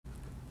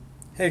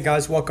Hey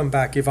guys, welcome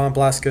back. Ivan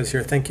Blasquez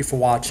here. Thank you for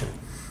watching.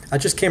 I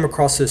just came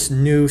across this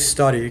new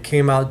study. It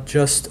came out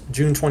just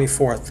June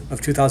 24th of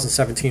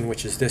 2017,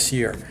 which is this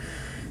year.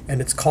 And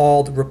it's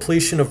called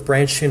Repletion of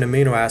Branched-Chain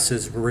Amino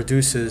Acids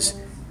Reduces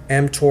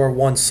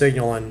mTOR1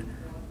 Signaling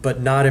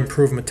but Not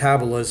Improve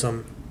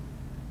Metabolism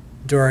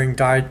During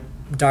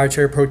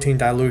Dietary Protein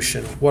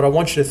Dilution. What I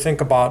want you to think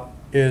about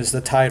is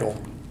the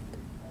title,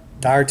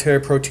 Dietary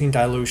Protein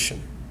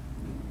Dilution.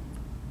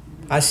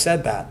 I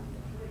said that.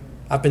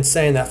 I've been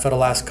saying that for the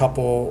last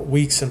couple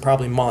weeks and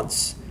probably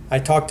months. I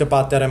talked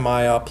about that in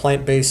my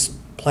plant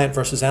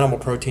versus animal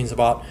proteins,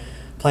 about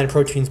plant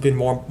proteins being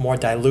more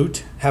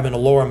dilute, having a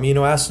lower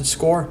amino acid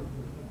score.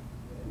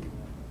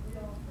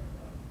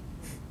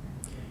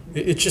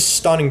 It's just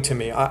stunning to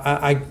me.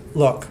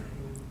 Look,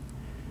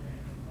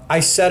 I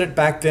said it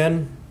back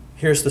then.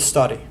 Here's the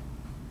study.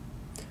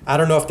 I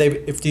don't know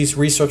if these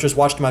researchers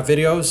watched my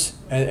videos,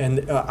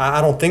 and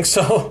I don't think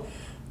so,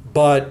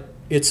 but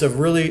it's a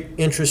really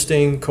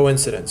interesting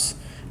coincidence.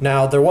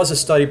 Now, there was a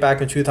study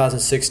back in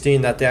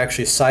 2016 that they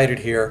actually cited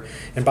here.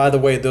 And by the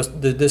way,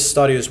 this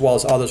study, as well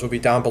as others, will be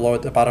down below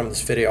at the bottom of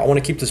this video. I want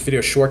to keep this video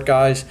short,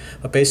 guys.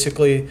 But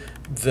basically,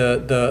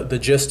 the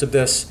gist of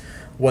this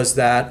was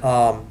that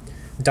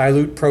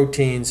dilute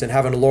proteins and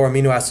having a lower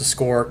amino acid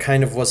score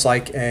kind of was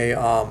like a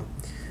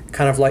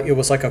it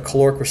was like a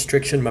caloric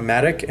restriction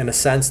mimetic, in a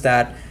sense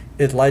that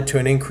it led to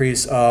an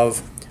increase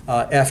of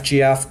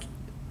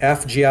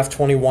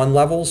FGF21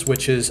 levels,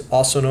 which is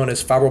also known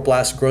as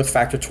fibroblast growth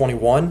factor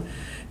 21,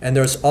 and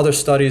there's other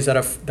studies that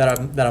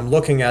I'm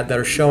looking at that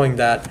are showing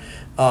that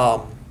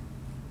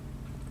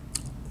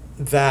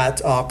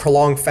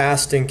prolonged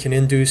fasting can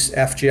induce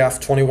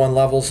FGF21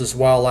 levels as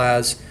well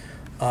as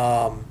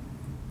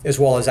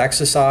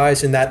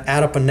exercise, and that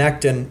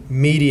adiponectin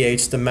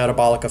mediates the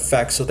metabolic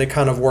effects. So they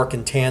kind of work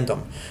in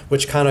tandem,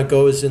 which kind of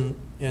goes in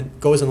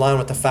line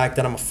with the fact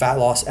that I'm a fat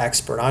loss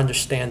expert. I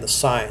understand the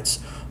science,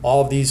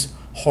 all of these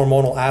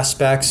hormonal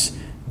aspects,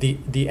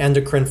 the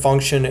endocrine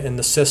function in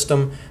the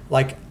system,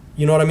 like,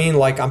 you know what I mean?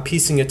 Like, I'm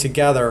piecing it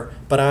together,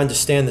 but I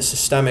understand the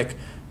systemic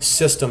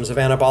systems of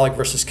anabolic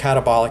versus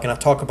catabolic, and I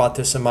talk about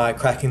this in my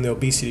Cracking the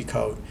Obesity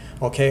Code.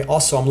 Okay,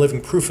 also I'm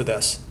living proof of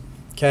this.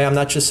 Okay, I'm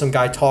not just some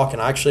guy talking.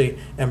 I actually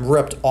am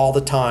ripped all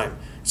the time.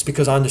 It's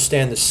because I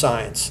understand the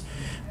science,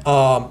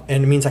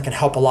 and it means I can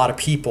help a lot of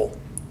people,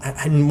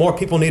 and more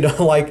people need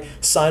to like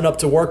sign up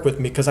to work with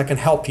me because I can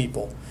help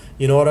people.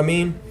 You know what I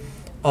mean?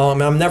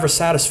 And I'm never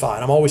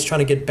satisfied. I'm always trying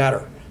to get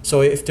better.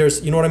 So if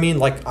there's, you know what I mean?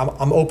 Like,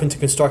 I'm open to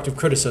constructive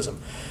criticism.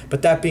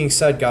 But that being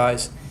said,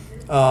 guys,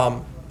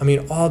 I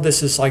mean, all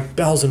this is like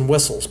bells and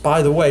whistles.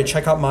 By the way,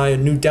 check out my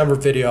new Denver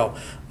video.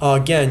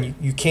 Again,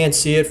 you can't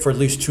see it for at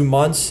least 2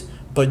 months,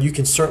 but you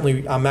can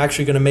certainly, I'm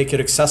actually going to make it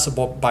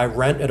accessible by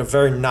rent at a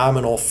very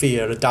nominal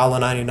fee. At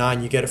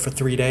 $1.99, you get it for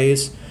 3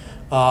 days.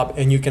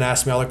 And you can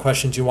ask me all the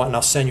questions you want, and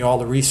I'll send you all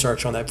the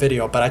research on that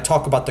video. But I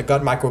talk about the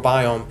gut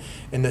microbiome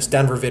in this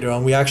Denver video,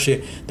 and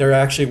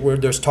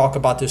there's talk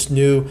about this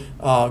new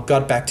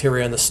gut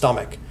bacteria in the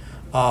stomach,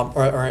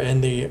 or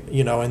in the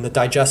in the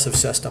digestive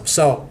system.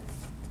 So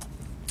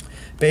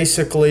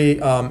basically,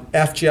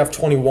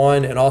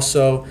 FGF21 and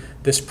also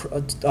this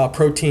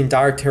protein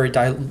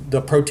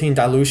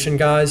dilution,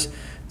 guys.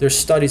 There's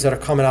studies that are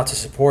coming out to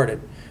support it,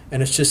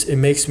 and it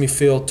makes me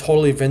feel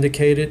totally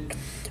vindicated.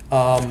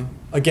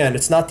 Again,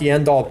 it's not the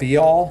end-all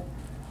be-all,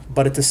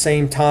 but at the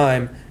same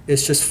time,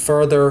 it's just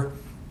further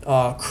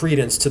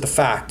credence to the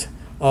fact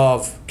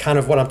of kind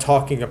of what I'm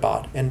talking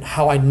about and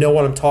how I know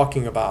what I'm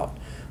talking about.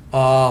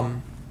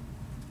 And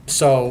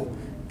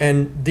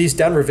these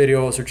Denver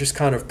videos are just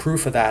kind of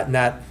proof of that, and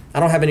that I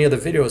don't have any other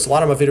videos. A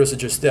lot of my videos are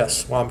just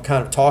this, where I'm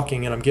kind of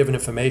talking and I'm giving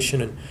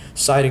information and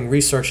citing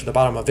research at the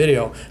bottom of my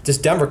video. This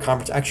Denver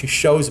conference actually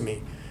shows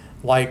me,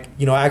 like,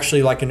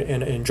 actually like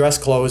in dress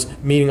clothes,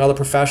 meeting other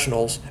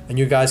professionals, and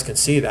you guys can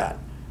see that.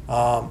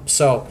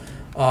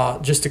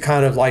 Just to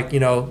kind of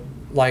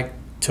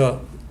to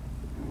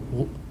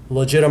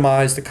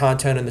legitimize the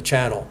content in the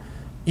channel.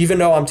 Even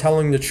though I'm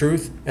telling the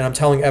truth and I'm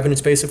telling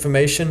evidence-based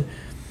information,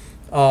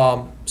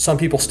 some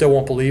people still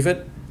won't believe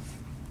it.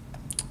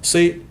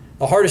 See,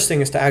 the hardest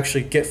thing is to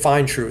actually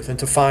find truth and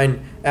to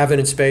find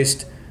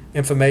evidence-based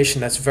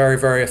information that's very,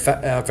 very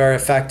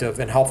effective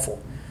and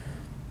helpful.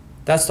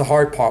 That's the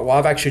hard part. Well,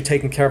 I've actually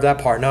taken care of that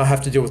part. Now I have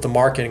to deal with the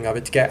marketing of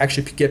it to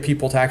get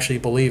people to actually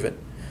believe it,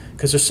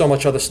 because there's so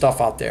much other stuff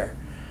out there.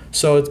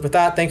 So with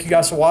that, thank you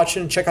guys for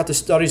watching. Check out the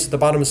studies at the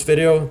bottom of this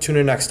video. Tune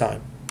in next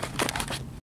time.